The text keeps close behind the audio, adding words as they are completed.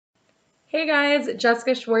Hey guys,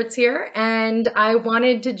 Jessica Schwartz here, and I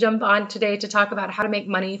wanted to jump on today to talk about how to make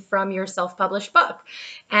money from your self-published book.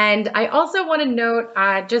 And I also want to note,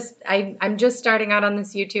 I'm just starting out on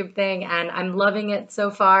this YouTube thing, and I'm loving it so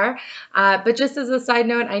far. But just as a side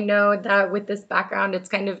note, I know that with this background, it's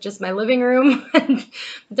kind of just my living room, and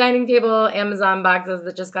dining table, Amazon boxes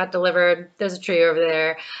that just got delivered. There's a tree over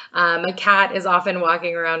there. My cat is often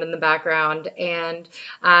walking around in the background, and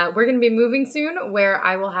we're going to be moving soon where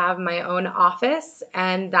I will have my own office,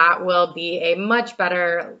 and that will be a much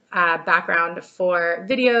better background for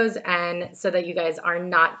videos, and so that you guys are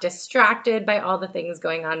not distracted by all the things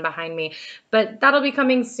going on behind me. But that'll be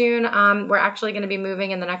coming soon. We're actually going to be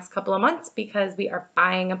moving in the next couple of months because we are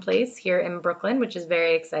buying a place here in Brooklyn, which is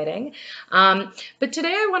very exciting. But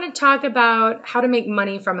today I want to talk about how to make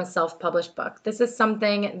money from a self-published book. This is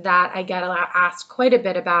something that I get asked quite a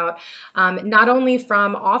bit about, not only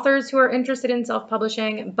from authors who are interested in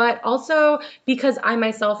self-publishing, but also because I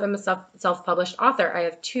myself am a self-published author. I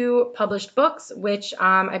have 2 published books, which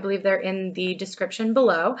I believe they're in the description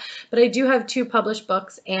below, but I do have 2 published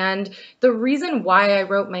books, and the reason why I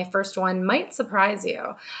wrote my first one might surprise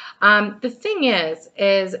you. The thing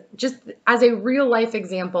is just as a real life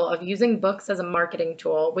example of using books as a marketing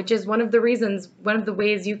tool, which is one of the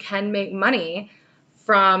ways you can make money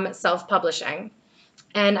from self-publishing.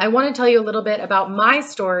 And I want to tell you a little bit about my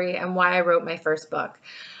story and why I wrote my first book.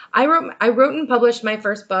 I wrote and published my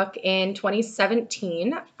first book in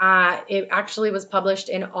 2017. It actually was published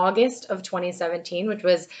in August of 2017, which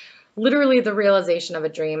was literally the realization of a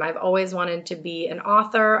dream. I've always wanted to be an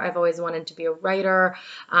author. I've always wanted to be a writer.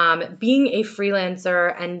 Being a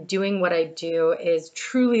freelancer and doing what I do is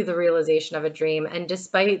truly the realization of a dream. And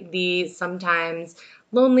despite the sometimes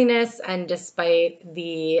loneliness and despite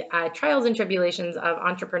the trials and tribulations of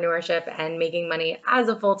entrepreneurship and making money as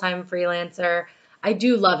a full-time freelancer, I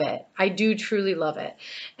do love it. I do truly love it.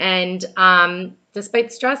 And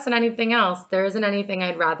despite stress and anything else, there isn't anything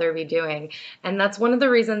I'd rather be doing. And that's one of the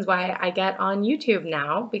reasons why I get on YouTube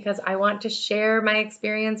now, because I want to share my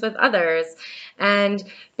experience with others. And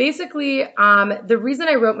basically, the reason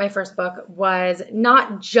I wrote my first book was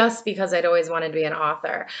not just because I'd always wanted to be an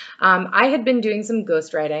author. I had been doing some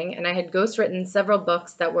ghostwriting, and I had ghostwritten several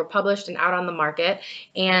books that were published and out on the market.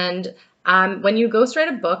 And when you ghostwrite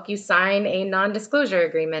a book, you sign a non-disclosure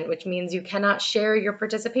agreement, which means you cannot share your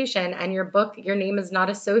participation, and your name is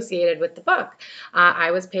not associated with the book.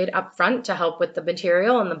 I was paid upfront to help with the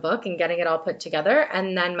material in the book and getting it all put together,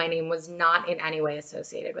 and then my name was not in any way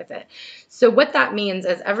associated with it. So what that means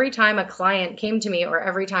is every time a client came to me, or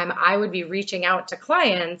every time I would be reaching out to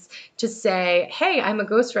clients to say, hey, I'm a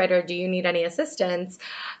ghostwriter, do you need any assistance?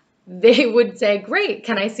 They would say, great,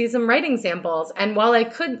 can I see some writing samples? And while I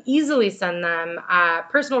could easily send them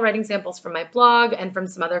personal writing samples from my blog and from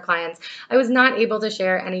some other clients, I was not able to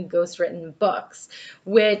share any ghostwritten books,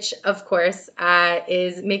 which of course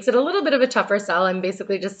makes it a little bit of a tougher sell. I'm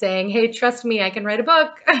basically just saying, hey, trust me, I can write a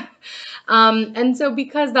book. And so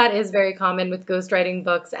because that is very common with ghostwriting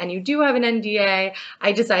books and you do have an NDA,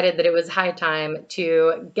 I decided that it was high time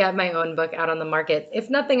to get my own book out on the market.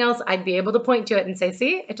 If nothing else, I'd be able to point to it and say,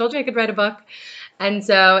 see, I told you I could write a book. And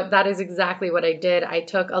so that is exactly what I did. I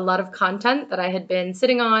took a lot of content that I had been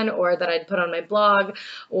sitting on, or that I'd put on my blog,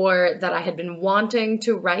 or that I had been wanting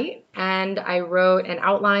to write, and I wrote an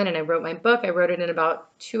outline and I wrote my book. I wrote it in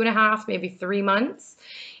about 2.5, maybe 3 months.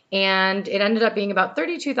 And it ended up being about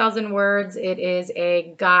 32,000 words. It is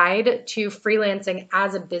a guide to freelancing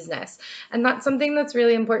as a business. And that's something that's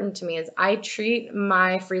really important to me, is I treat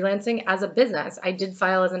my freelancing as a business. I did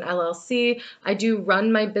file as an LLC. I do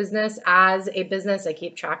run my business as a business. I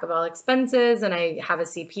keep track of all expenses, and I have a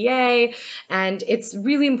CPA. And it's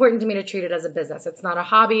really important to me to treat it as a business. It's not a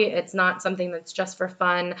hobby. It's not something that's just for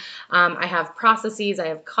fun. I have processes. I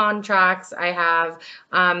have contracts. I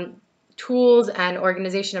have tools and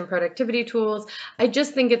organization and productivity tools. I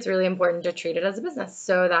just think it's really important to treat it as a business.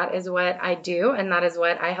 So that is what I do, and that is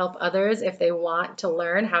what I help others if they want to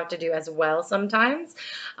learn how to do as well sometimes.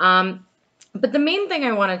 But the main thing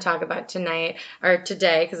I want to talk about tonight, or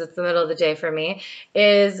today, because it's the middle of the day for me,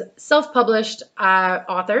 is self-published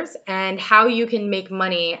authors and how you can make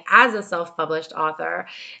money as a self-published author.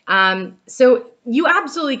 So you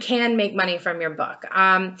absolutely can make money from your book.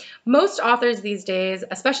 Most authors these days,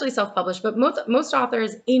 especially self-published, but most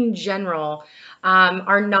authors in general,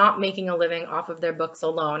 are not making a living off of their books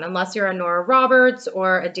alone, unless you're a Nora Roberts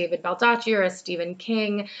or a David Baldacci or a Stephen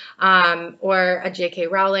King or a J.K.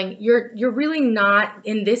 Rowling. You're really not,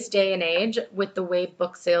 in this day and age with the way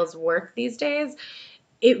book sales work these days,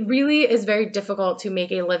 it really is very difficult to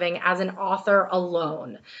make a living as an author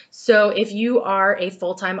alone. So if you are a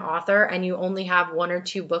full-time author and you only have 1 or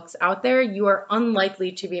 2 books out there, you are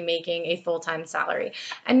unlikely to be making a full-time salary.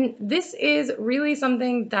 And this is really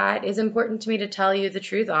something that is important to me to tell you the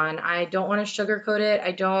truth on. I don't want to sugarcoat it.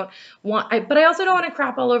 But I also don't want to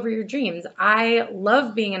crap all over your dreams. I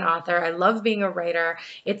love being an author. I love being a writer.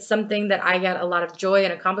 It's something that I get a lot of joy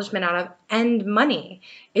and accomplishment out of, and money.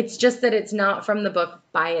 It's just that it's not from the book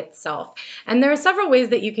by itself. And there are several ways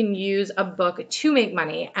that you can use a book to make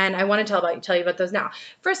money, and I want to tell you about those now.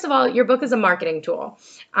 First of all, your book is a marketing tool.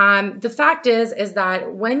 The fact is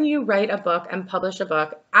that when you write a book and publish a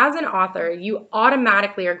book, as an author, you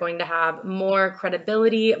automatically are going to have more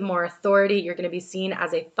credibility, more authority. You're going to be seen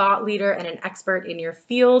as a thought leader and an expert in your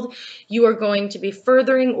field. You are going to be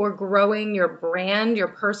furthering or growing your brand, your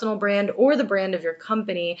personal brand, or the brand of your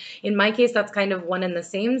company. In my case, that's kind of one and the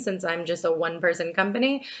same, since I'm just a one-person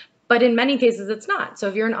company. But in many cases, it's not. So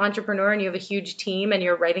if you're an entrepreneur and you have a huge team and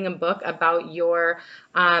you're writing a book about your,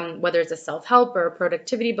 whether it's a self-help or a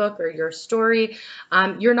productivity book or your story,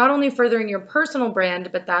 you're not only furthering your personal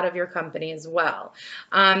brand, but that of your company as well.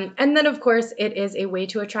 And then, of course, it is a way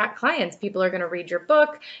to attract clients. People are going to read your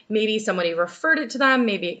book. Maybe somebody referred it to them.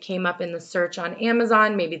 Maybe it came up in the search on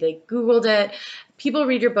Amazon. Maybe they Googled it. People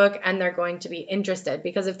read your book and they're going to be interested,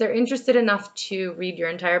 because if they're interested enough to read your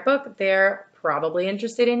entire book, they're probably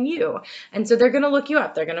interested in you. And so they're going to look you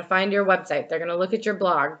up. They're going to find your website. They're going to look at your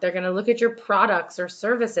blog. They're going to look at your products or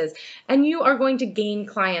services. And you are going to gain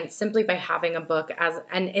clients simply by having a book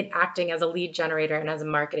and it acting as a lead generator and as a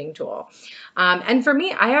marketing tool. And for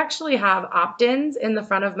me, I actually have opt-ins in the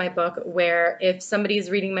front of my book where if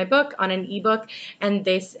somebody's reading my book on an ebook and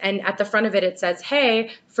at the front of it, it says,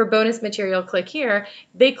 hey, for bonus material, click here.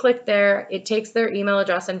 They click there, it takes their email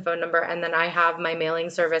address and phone number, and then I have my mailing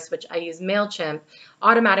service, which I use MailChimp,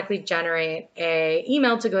 automatically generate an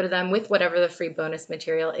email to go to them with whatever the free bonus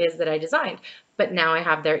material is that I designed. But now I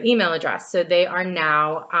have their email address. So they are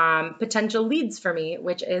now potential leads for me,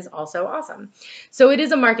 which is also awesome. So it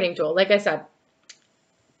is a marketing tool. Like I said,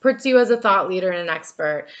 puts you as a thought leader and an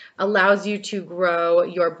expert, allows you to grow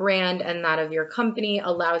your brand and that of your company,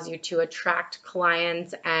 allows you to attract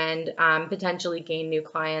clients and potentially gain new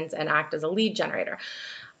clients and act as a lead generator.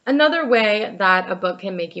 Another way that a book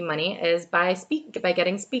can make you money is by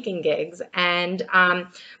getting speaking gigs. And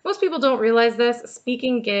most people don't realize this.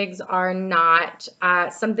 Speaking gigs are not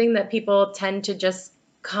something that people tend to just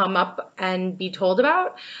come up and be told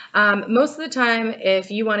about. Most of the time,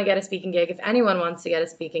 if you want to get a speaking gig, if anyone wants to get a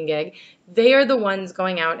speaking gig, they are the ones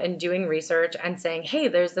going out and doing research and saying, hey,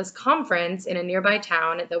 there's this conference in a nearby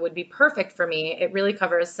town that would be perfect for me. It really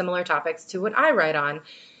covers similar topics to what I write on.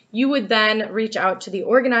 You would then reach out to the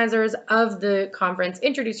organizers of the conference,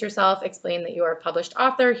 introduce yourself, explain that you are a published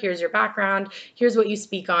author, here's your background, here's what you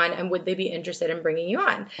speak on, and would they be interested in bringing you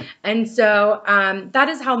on? And so that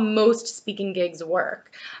is how most speaking gigs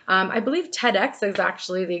work. I believe TEDx is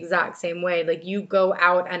actually the exact same way. Like, you go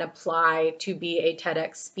out and apply to be a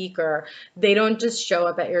TEDx speaker. They don't just show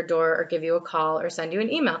up at your door or give you a call or send you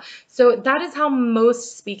an email. So that is how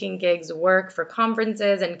most speaking gigs work for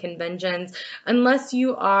conferences and conventions, unless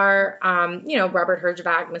you are Robert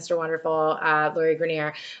Herjavec, Mr. Wonderful, Lori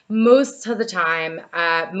Grenier. Most of the time,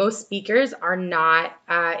 most speakers are not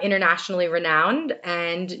internationally renowned,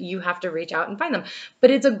 and you have to reach out and find them.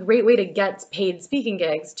 But it's a great way to get paid speaking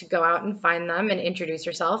gigs, to go out and find them and introduce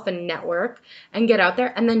yourself and network and get out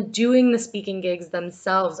there. And then doing the speaking gigs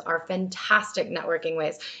themselves are fantastic networking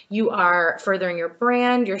ways. You are furthering your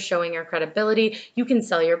brand, you're showing your credibility. You can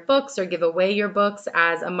sell your books or give away your books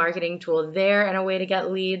as a marketing tool there and a way to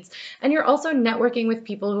get leads. And you're also networking with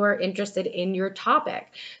people who are interested in your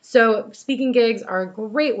topic. So speaking gigs are a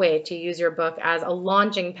great way to use your book as a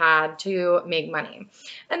launching pad to make money.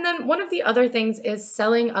 And then one of the other things is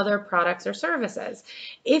selling other products or services.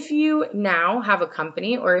 If you now have a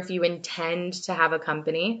company, or if you intend to have a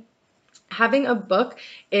company, having a book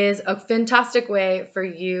is a fantastic way for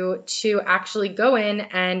you to actually go in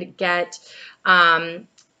and get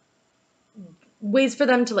ways for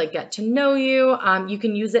them to get to know you. You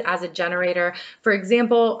can use it as a generator. For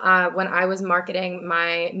example, when I was marketing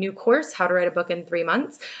my new course, How to Write a Book in 3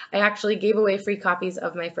 Months, I actually gave away free copies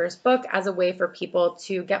of my first book as a way for people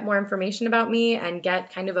to get more information about me and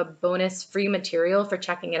get kind of a bonus free material for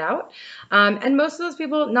checking it out. And most of those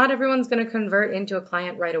people, not everyone's going to convert into a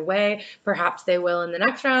client right away. Perhaps they will in the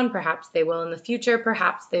next round, perhaps they will in the future,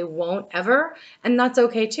 perhaps they won't ever, and that's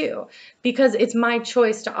okay too, because it's my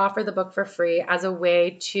choice to offer the book for free as a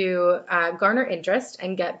way to garner interest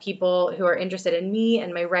and get people who are interested in me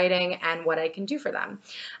and my writing and what I can do for them,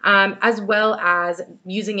 as well as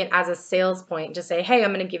using it as a sales point to say, hey,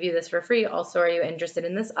 I'm going to give you this for free. Also, are you interested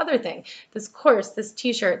in this other thing, this course, this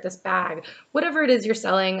t-shirt, this bag, whatever it is you're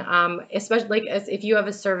selling, especially like if you have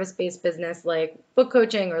a service-based business like book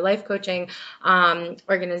coaching or life coaching,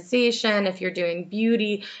 organization, if you're doing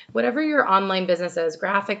beauty, whatever your online business is,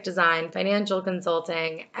 graphic design, financial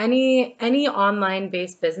consulting, any online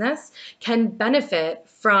based business can benefit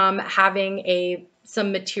from having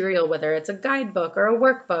some material, whether it's a guidebook or a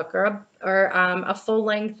workbook or a full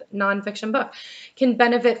length nonfiction book, can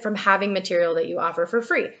benefit from having material that you offer for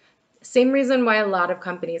free. Same reason why a lot of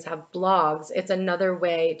companies have blogs. It's another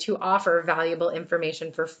way to offer valuable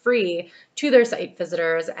information for free to their site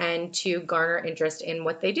visitors and to garner interest in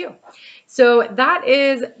what they do. So that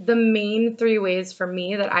is the main three ways for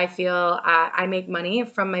me that I feel I make money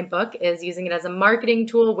from my book, is using it as a marketing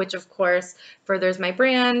tool, which of course furthers my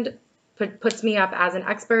brand, puts me up as an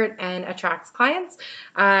expert and attracts clients,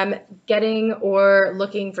 getting or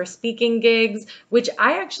looking for speaking gigs, which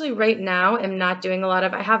I actually right now am not doing a lot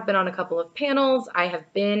of. I have been on a couple of panels. I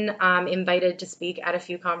have been invited to speak at a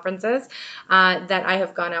few conferences that I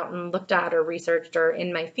have gone out and looked at or researched or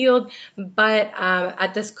in my field. But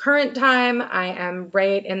at this current time, I am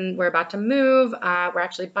we're about to move. We're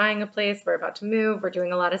actually buying a place. We're about to move. We're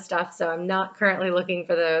doing a lot of stuff. So I'm not currently looking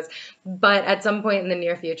for those. But at some point in the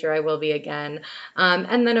near future, I will be again.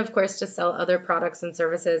 And then, of course, to sell other products and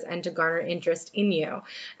services and to garner interest in you.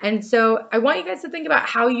 And so I want you guys to think about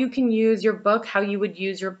how you can use your book, how you would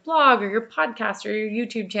use your blog or your podcast or your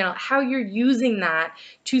YouTube channel, how you're using that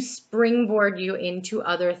to springboard you into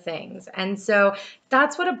other things. And so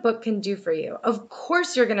that's what a book can do for you. Of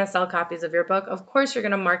course, you're going to sell copies of your book. Of course, you're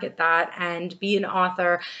going to market that and be an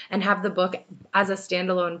author and have the book as a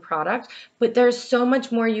standalone product. But there's so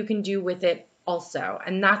much more you can do with it also.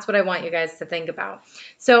 And that's what I want you guys to think about.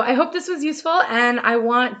 So I hope this was useful, and I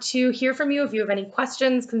want to hear from you if you have any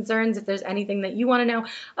questions, concerns, if there's anything that you want to know.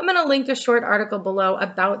 I'm going to link a short article below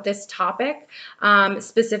about this topic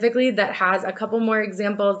specifically that has a couple more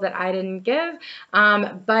examples that I didn't give.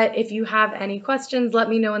 But if you have any questions, let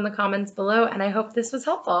me know in the comments below, and I hope this was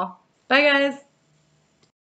helpful. Bye, guys.